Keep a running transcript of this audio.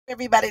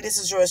Everybody, this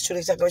is yours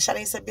truly.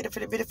 Shawty, it's a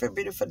beautiful, beautiful,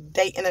 beautiful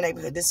day in the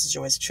neighborhood. This is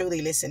yours truly.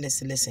 Listen.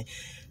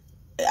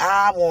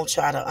 I want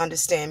y'all to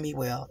understand me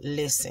well.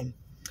 Listen.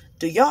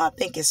 Do y'all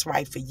think it's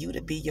right for you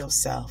to be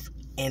yourself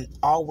and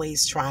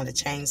always trying to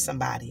change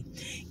somebody?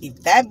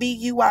 If that be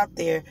you out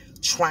there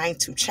trying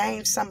to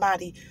change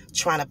somebody,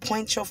 trying to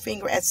point your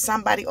finger at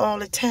somebody all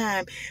the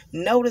time,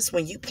 notice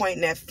when you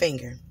point that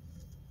finger.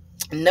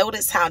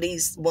 Notice how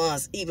these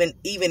ones, even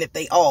if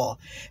they are,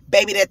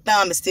 baby, that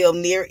thumb is still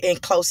near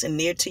and close and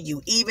near to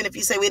you. Even if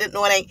you say, we didn't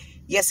know it ain't.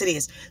 Yes, it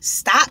is.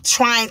 Stop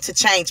trying to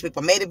change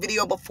people. I made a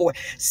video before.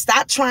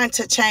 Stop trying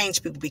to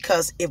change people,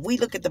 because if we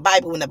look at the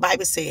Bible, when the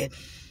Bible said,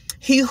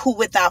 he who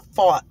without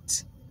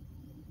fault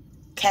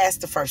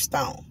cast the first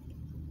stone.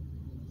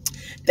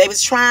 They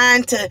was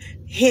trying to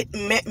hit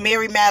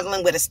Mary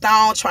Magdalene with a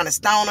stone, trying to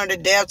stone her to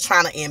death,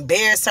 trying to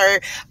embarrass her.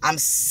 I'm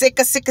sick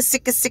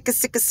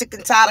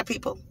and tired of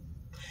people.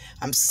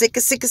 I'm sick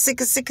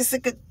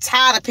and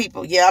tired of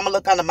people. Yeah, I'm going to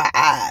look under my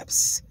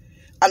eyes,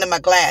 under my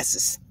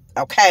glasses,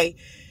 okay?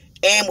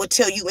 And will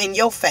tell you in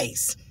your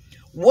face,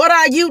 what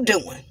are you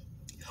doing?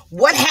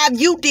 What have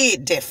you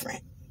did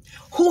different?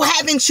 Who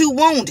haven't you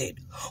wounded?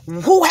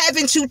 Who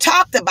haven't you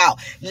talked about?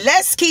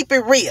 Let's keep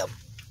it real.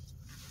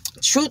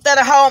 Truth of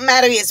the whole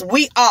matter is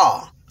we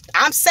all,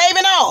 I'm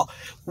saving all,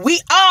 we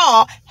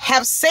all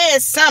have said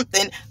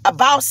something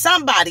about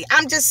somebody.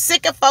 I'm just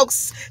sick of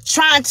folks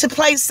trying to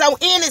play so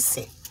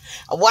innocent.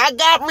 Well, I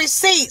got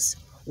receipts.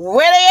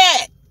 Where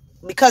they at?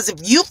 Because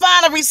if you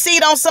find a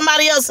receipt on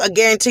somebody else, I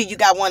guarantee you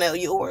got one of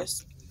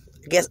yours.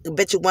 I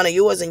bet you one of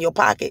yours in your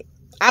pocket.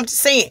 I'm just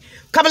saying,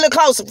 come a little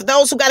closer. For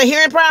those who got a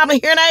hearing problem,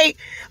 hearing aid,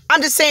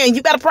 I'm just saying,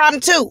 you got a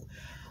problem too.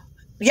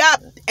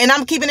 Yup. And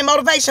I'm keeping it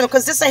motivational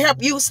because this will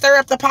help you stir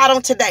up the pot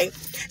on today.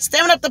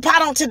 Stirring up the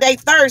pot on today,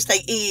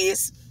 Thursday,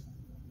 is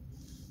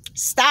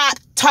stop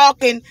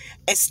talking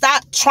and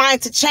stop trying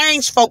to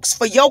change folks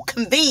for your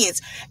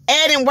convenience.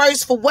 Adding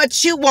words for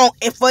what you want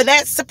and for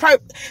that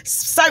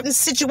certain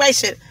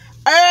situation.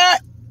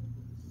 Let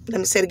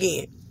me say it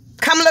again.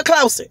 Come a little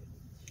closer.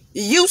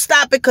 You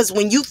stop it, because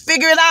when you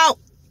figure it out,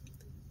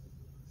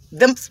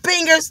 them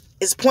fingers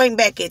is pointing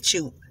back at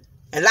you.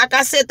 And like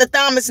I said, the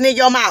thumb is near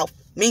your mouth.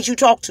 Means you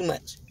talk too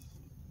much.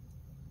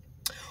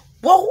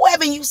 Well,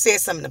 whoever you said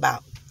something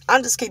about,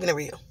 I'm just keeping it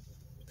real.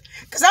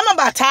 Because I'm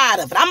about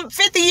tired of it. I'm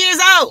 50 years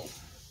old.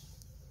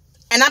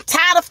 And I'm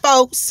tired of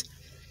folks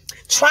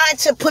trying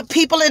to put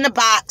people in the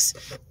box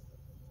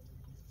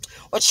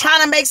or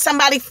trying to make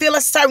somebody feel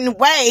a certain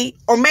way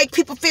or make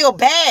people feel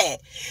bad.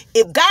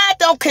 If God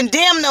don't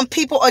condemn them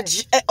people or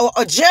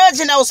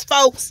judging those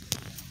folks,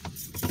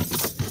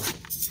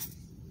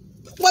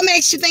 what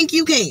makes you think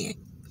you can?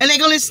 And they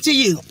gonna listen to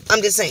you.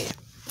 I'm just saying.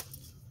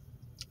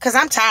 Because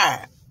I'm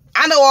tired.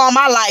 I know all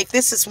my life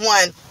this is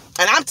one.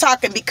 And I'm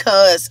talking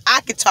because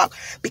I can talk.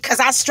 Because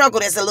I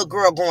struggled as a little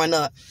girl growing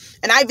up.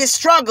 And I even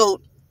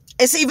struggled.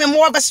 It's even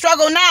more of a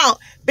struggle now.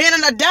 Being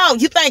an adult.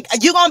 You think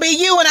you going to be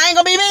you and I ain't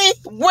going to be me?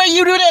 Where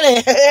you do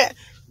that at?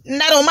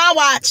 Not on my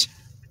watch.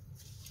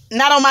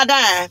 Not on my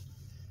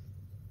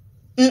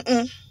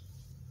dime.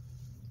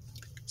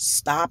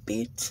 Stop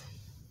it.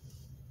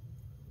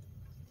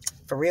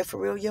 For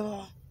real,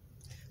 y'all.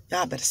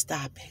 Y'all better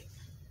stop it.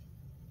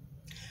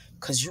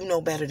 Because you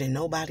know better than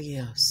nobody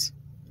else.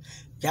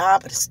 Y'all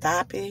better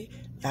stop it.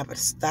 Y'all better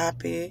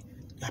stop it.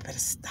 Y'all better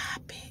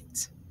stop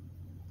it.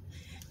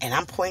 And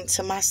I'm pointing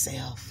to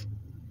myself.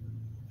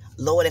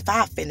 Lord, if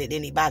I offended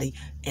anybody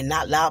and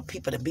not allowed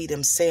people to be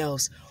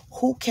themselves,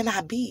 who can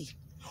I be?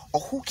 Or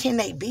who can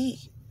they be?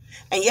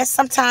 And yes,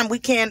 sometimes we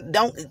can.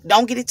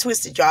 Don't get it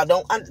twisted, y'all.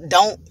 Don't.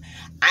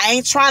 I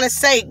ain't trying to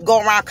say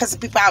go around cussing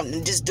people out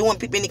and just doing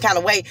people any kind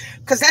of way.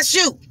 Because that's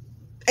you.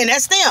 And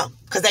that's them.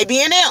 Because they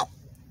being them.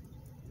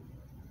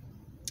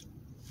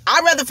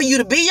 I'd rather for you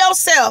to be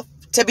yourself,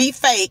 to be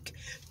fake,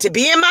 to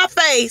be in my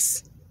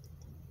face,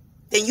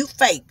 than you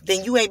fake,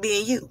 than you ain't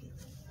being you.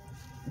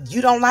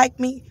 You don't like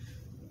me?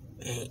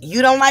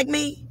 You don't like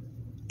me?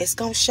 It's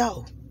going to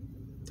show.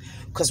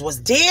 Because what's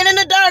dead in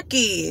the dark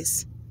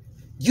is,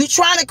 you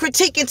trying to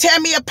critique and tear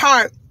me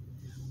apart.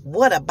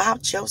 What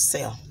about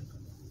yourself?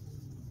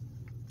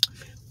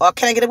 Or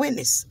can I get a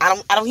witness?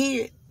 I don't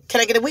hear it. Can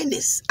I get a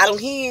witness? I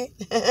don't hear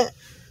it.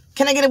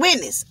 Can I get a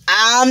witness?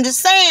 I'm just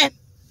saying.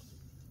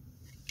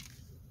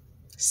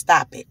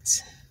 Stop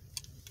it.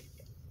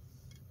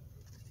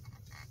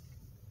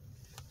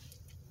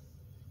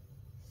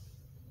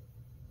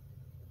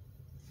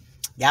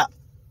 Yep.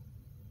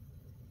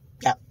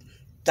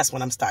 That's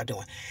what I'm start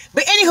doing.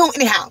 But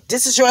anyhow,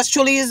 this is yours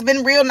truly. It's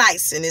been real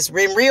nice and it's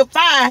been real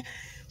fine.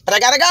 But I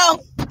gotta go.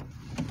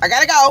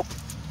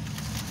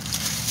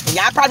 And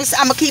y'all probably say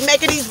I'm gonna keep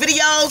making these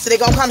videos. They're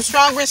gonna come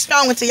stronger and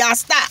stronger until y'all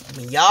stop.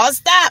 When y'all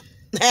stop,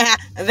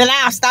 and then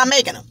I'll stop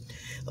making them.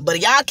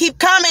 But y'all keep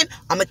coming,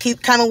 I'm going to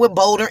keep coming with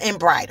bolder and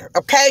brighter,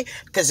 okay?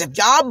 Because if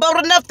y'all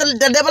bold enough, the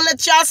devil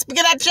let y'all speak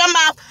it out your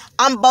mouth,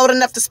 I'm bold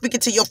enough to speak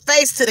it to your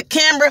face, to the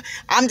camera.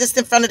 I'm just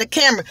in front of the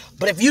camera.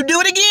 But if you do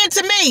it again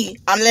to me,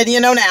 I'm letting you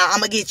know now, I'm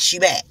going to get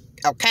you back.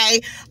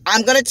 Okay?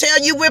 I'm going to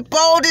tell you with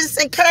boldness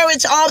and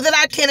courage all that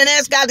I can and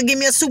ask God to give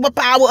me a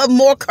superpower of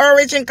more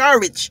courage and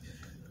courage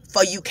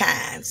for you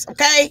kinds.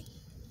 Okay?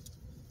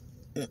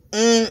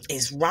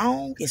 It's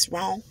wrong,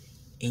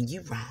 and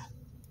you wrong.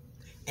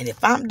 And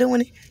if I'm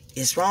doing it,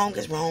 it's wrong,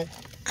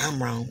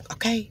 I'm wrong.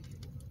 Okay?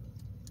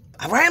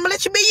 All right, I'm going to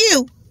let you be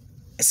you.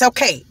 It's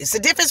okay. It's the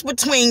difference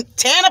between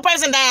tearing a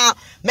person down,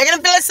 making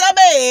them feel so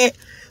bad,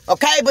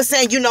 okay, but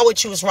saying you know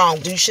what, you was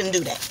wrong. You shouldn't do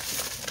that.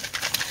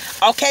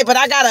 Okay,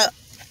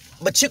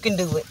 but you can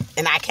do it,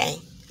 and I can't.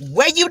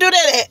 Where you do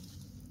that at?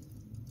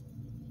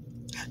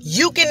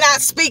 You cannot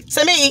speak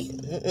to me.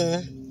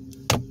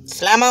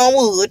 Slam on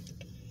wood.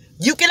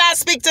 You cannot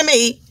speak to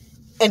me,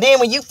 and then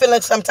when you feel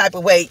like some type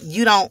of way,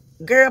 you don't.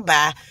 Girl,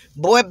 bye.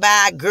 Boy,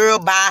 bye. Girl,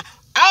 bye.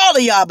 All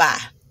of y'all, bye.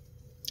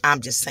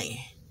 I'm just saying.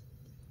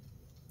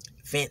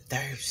 Vent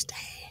Thursday.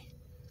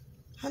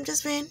 I'm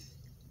just venting.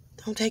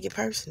 Don't take it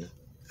personal.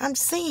 I'm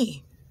just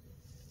saying.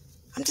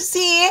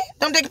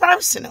 Don't take it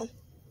personal.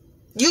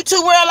 You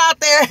two world out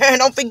there,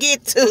 don't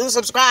forget to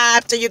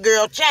subscribe to your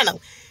girl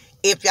channel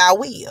if y'all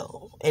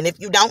will. And if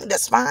you don't,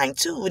 that's fine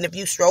too. And if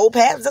you stroll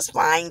past, that's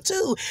fine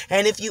too.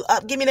 And if you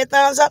give me that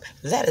thumbs up,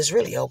 that is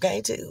really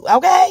okay too.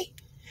 Okay?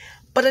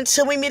 But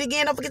until we meet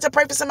again, don't forget to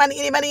pray for somebody,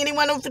 anybody,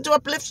 anyone to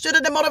uplift,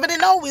 to motivate,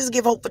 and always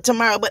give hope for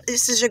tomorrow. But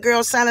this is your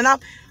girl signing off.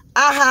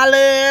 I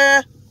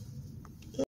holler.